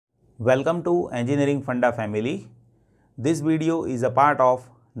Welcome to Engineering Funda family. This video is a part of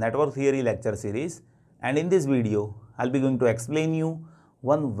Network Theory lecture series, and in this video I'll be going to explain you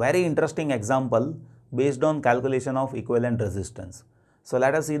one very interesting example based on calculation of equivalent resistance. So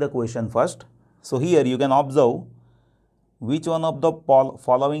let us see the question first. So here you can observe which one of the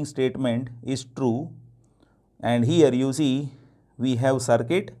following statement is true, and here you see we have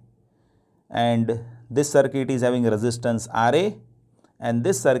circuit, and this circuit is having resistance Ra and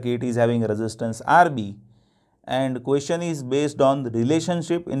this circuit is having resistance Rb, and question is based on the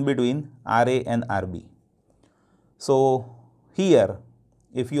relationship in between Ra and Rb. So here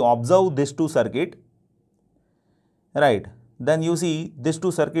if you observe these two circuit, right, then you see these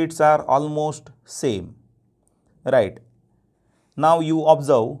two circuits are almost same, right. Now you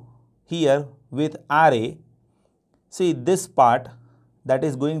observe here with Ra, see this part that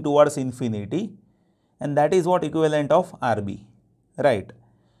is going towards infinity, and that is what equivalent of Rb, right.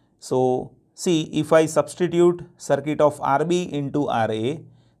 So see, if I substitute circuit of Rb into Ra,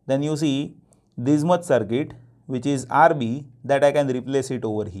 then you see this much circuit which is Rb, that I can replace it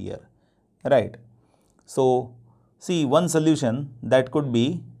over here, right. So see, one solution that could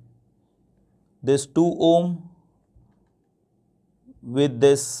be this 2 ohm with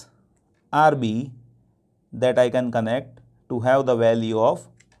this Rb that I can connect to have the value of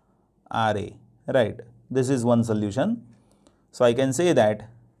Ra, right. This is one solution. So I can say that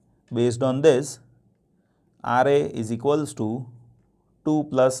based on this, Ra is equals to 2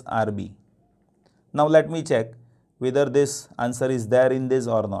 plus Rb. Now let me check whether this answer is there in this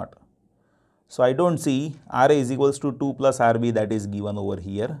or not. So I don't see Ra is equals to 2 plus Rb that is given over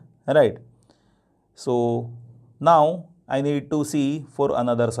here, right. So now I need to see for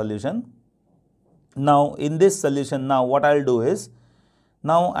another solution. Now in this solution, now what I'll do is,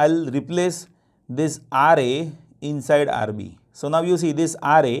 now I'll replace this Ra inside Rb. So now you see this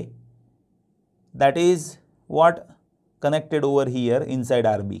Ra, that is what connected over here inside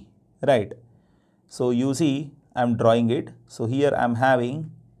Rb, right. So you see I am drawing it. So here I am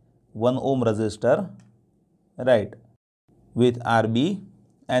having 1 ohm resistor, right, with Rb,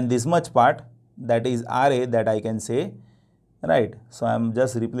 and this much part that is Ra that I can say, right. So I am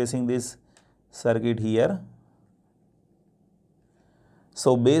just replacing this circuit here.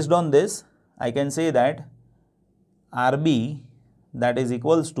 So based on this I can say that Rb that is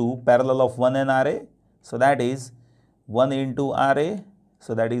equals to parallel of 1 and Ra, so that is 1 into Ra,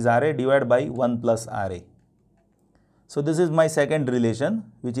 so that is Ra divided by 1 plus Ra. So this is my second relation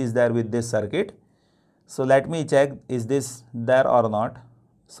which is there with this circuit. So let me check, is this there or not.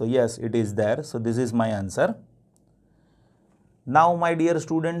 So yes, it is there. So this is my answer. Now my dear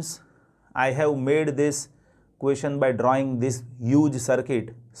students, I have made this question by drawing this huge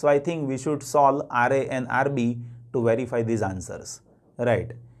circuit. So I think we should solve Ra and Rb to verify these answers,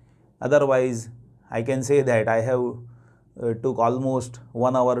 right. Otherwise I can say that I have took almost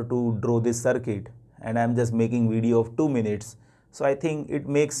 1 hour to draw this circuit, and I am just making video of 2 minutes. So I think it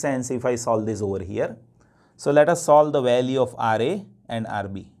makes sense if I solve this over here. So let us solve the value of Ra and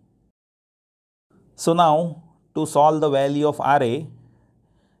Rb. So now to solve the value of Ra,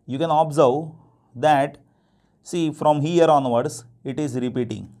 you can observe that, see, from here onwards it is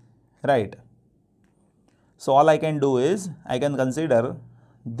repeating, right. So all I can do is I can consider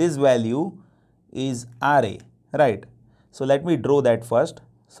this value is Ra, right. So let me draw that first.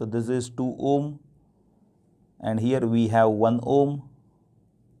 So this is 2 ohm and here we have 1 ohm,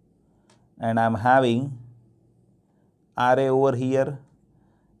 and I am having Ra over here,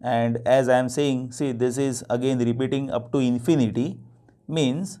 and as I am saying, see, this is again repeating up to infinity,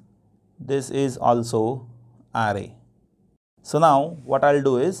 means this is also Ra. So now what I'll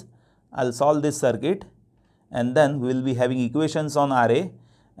do is I'll solve this circuit, and then we will be having equations on Ra,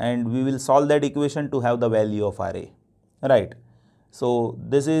 and we will solve that equation to have the value of Ra, right. So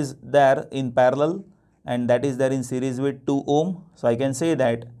this is there in parallel and that is there in series with 2 ohm. So I can say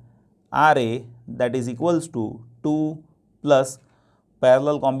that Ra that is equals to 2 plus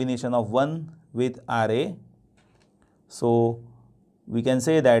parallel combination of 1 with Ra. So we can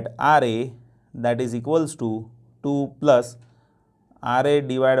say that Ra that is equals to 2 plus Ra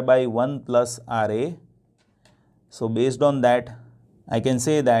divided by 1 plus Ra. So based on that I can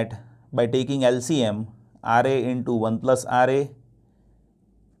say that by taking LCM, Ra into 1 plus Ra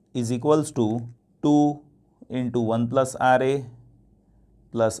is equals to 2 into 1 plus Ra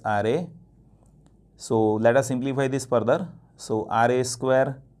plus Ra. So let us simplify this further. So Ra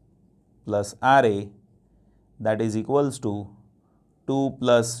square plus Ra that is equals to 2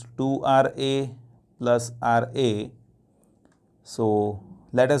 plus 2Ra plus Ra. So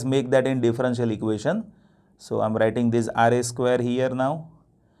let us make that in differential equation. So I am writing this Ra square here now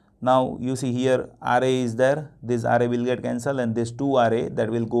Now you see here RA is there, this RA will get cancelled, and this 2 RA that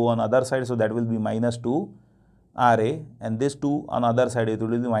will go on other side, so that will be minus 2 RA, and this 2 on other side it will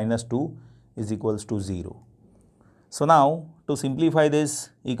be minus 2 is equals to 0. So now to simplify this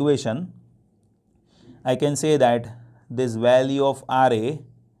equation, I can say that this value of RA,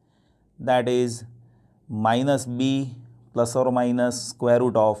 that is minus B plus or minus square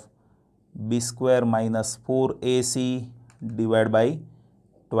root of B square minus 4AC divided by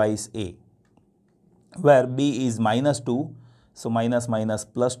twice A, where B is minus 2, so minus minus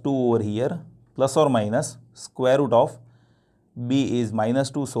plus 2 over here, plus or minus square root of B is minus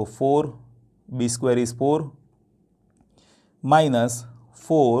 2, so 4, B square is 4, minus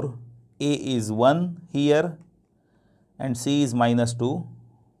 4, A is 1 here, and C is minus 2,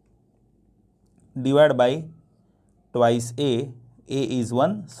 divided by twice A is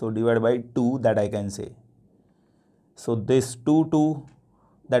 1, so divided by 2, that I can say. So this 2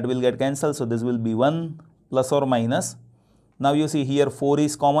 that will get cancelled, so this will be 1 plus or minus. Now you see here 4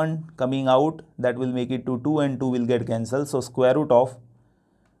 is common coming out, that will make it to 2, and 2 will get cancelled. So square root of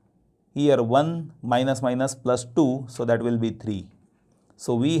here 1 minus minus plus 2, so that will be 3.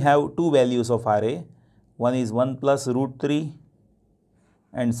 So we have two values of RA, one is 1 plus root 3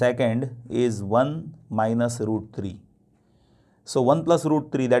 and second is 1 minus root 3. So 1 plus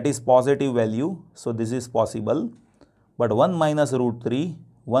root 3, that is positive value, so this is possible, but 1 minus root 3,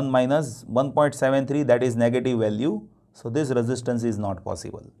 1 minus 1.73, that is negative value, so this resistance is not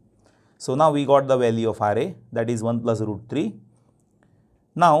possible. So now we got the value of RA, that is 1 plus root 3.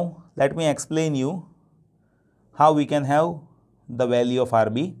 Now let me explain you how we can have the value of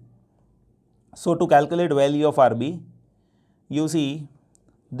RB. So to calculate value of RB, you see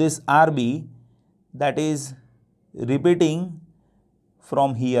this RB, that is repeating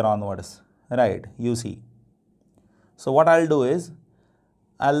from here onwards, right, you see. So what I'll do is,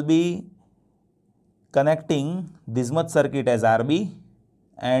 I'll be connecting this much circuit as RB,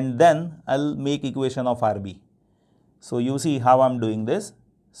 and then I'll make equation of RB. So you see how I'm doing this.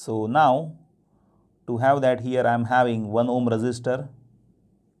 So now to have that, here I am having 1 ohm resistor,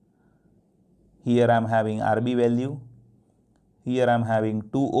 here I am having RB value, here I am having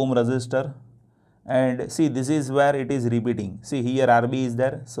 2 ohm resistor, and see this is where it is repeating. See here RB is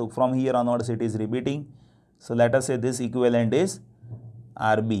there, so from here onwards it is repeating. So let us say this equivalent is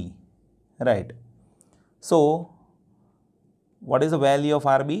RB, right. So what is the value of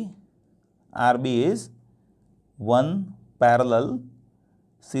RB? RB is 1 parallel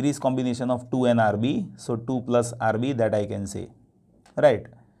series combination of 2 and RB, so 2 plus RB, that I can say, right.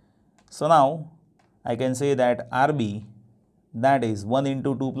 So now I can say that RB, that is 1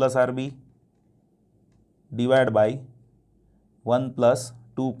 into 2 plus RB divided by 1 plus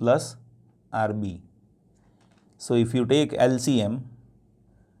 2 plus RB. So if you take LCM,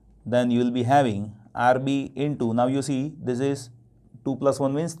 then you will be having RB into, now you see this is 2 plus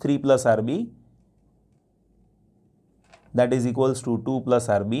 1 means 3 plus RB, that is equals to 2 plus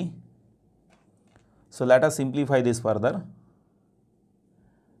RB. So let us simplify this further.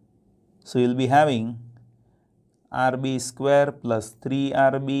 So you will be having RB square plus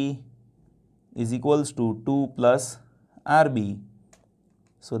 3RB is equals to 2 plus RB.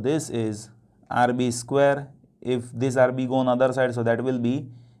 So this is RB square. If this RB go on other side, so that will be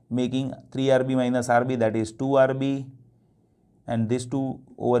making 3RB minus RB, that is 2RB, and this 2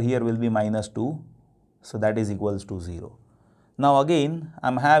 over here will be minus 2, so that is equals to 0. Now again I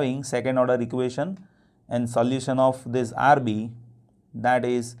am having second order equation, and solution of this RB, that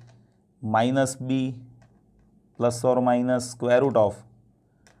is minus B plus or minus square root of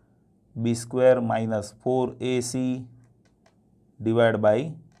B square minus 4AC divided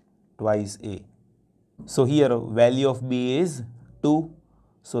by twice A. So here value of B is 2,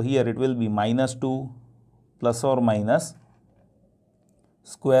 so here it will be minus 2 plus or minus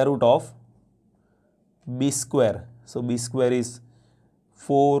square root of B square. So B square is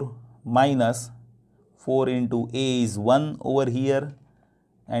 4 minus 4 into A is 1 over here,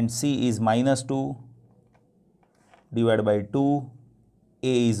 and C is minus 2 divided by 2,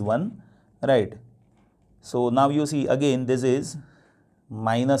 A is 1, right. So now you see again this is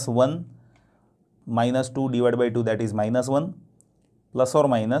minus 1 minus 2 divided by 2, that is minus 1, plus or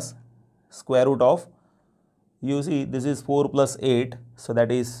minus square root of, you see this is 4 plus 8, so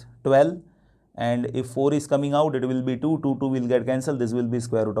that is 12, and if 4 is coming out, it will be 2, 2 will get cancelled, this will be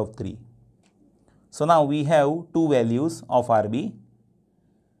square root of 3. So now we have two values of RB,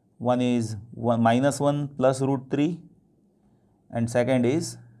 one is minus 1 plus root 3, and second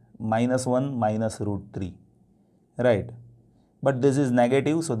is minus 1 minus root 3, right. But this is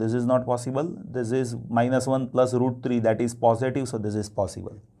negative, so this is not possible. This is minus 1 plus root 3, that is positive, so this is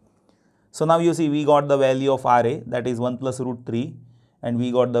possible. So now you see we got the value of RA, that is 1 plus root 3, and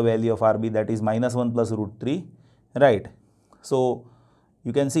we got the value of RB, that is minus 1 plus root 3, right. So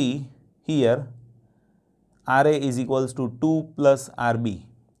you can see here RA is equals to 2 plus RB.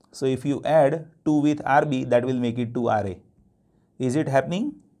 So if you add 2 with RB, that will make it 2 RA. Is it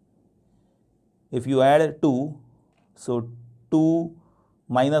happening? If you add 2, so 2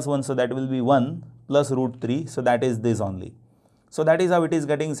 minus 1, so that will be 1 plus root 3, so that is this only. So that is how it is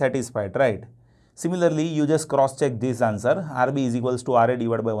getting satisfied, right. Similarly, you just cross check this answer, RB is equals to RA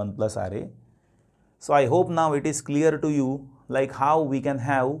divided by 1 plus RA. So I hope now it is clear to you like how we can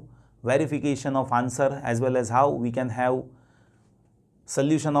have verification of answer as well as how we can have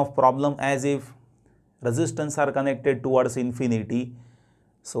solution of problem as if resistance are connected towards infinity.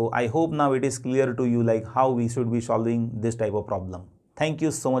 So I hope now it is clear to you like how we should be solving this type of problem. Thank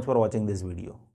you so much for watching this video.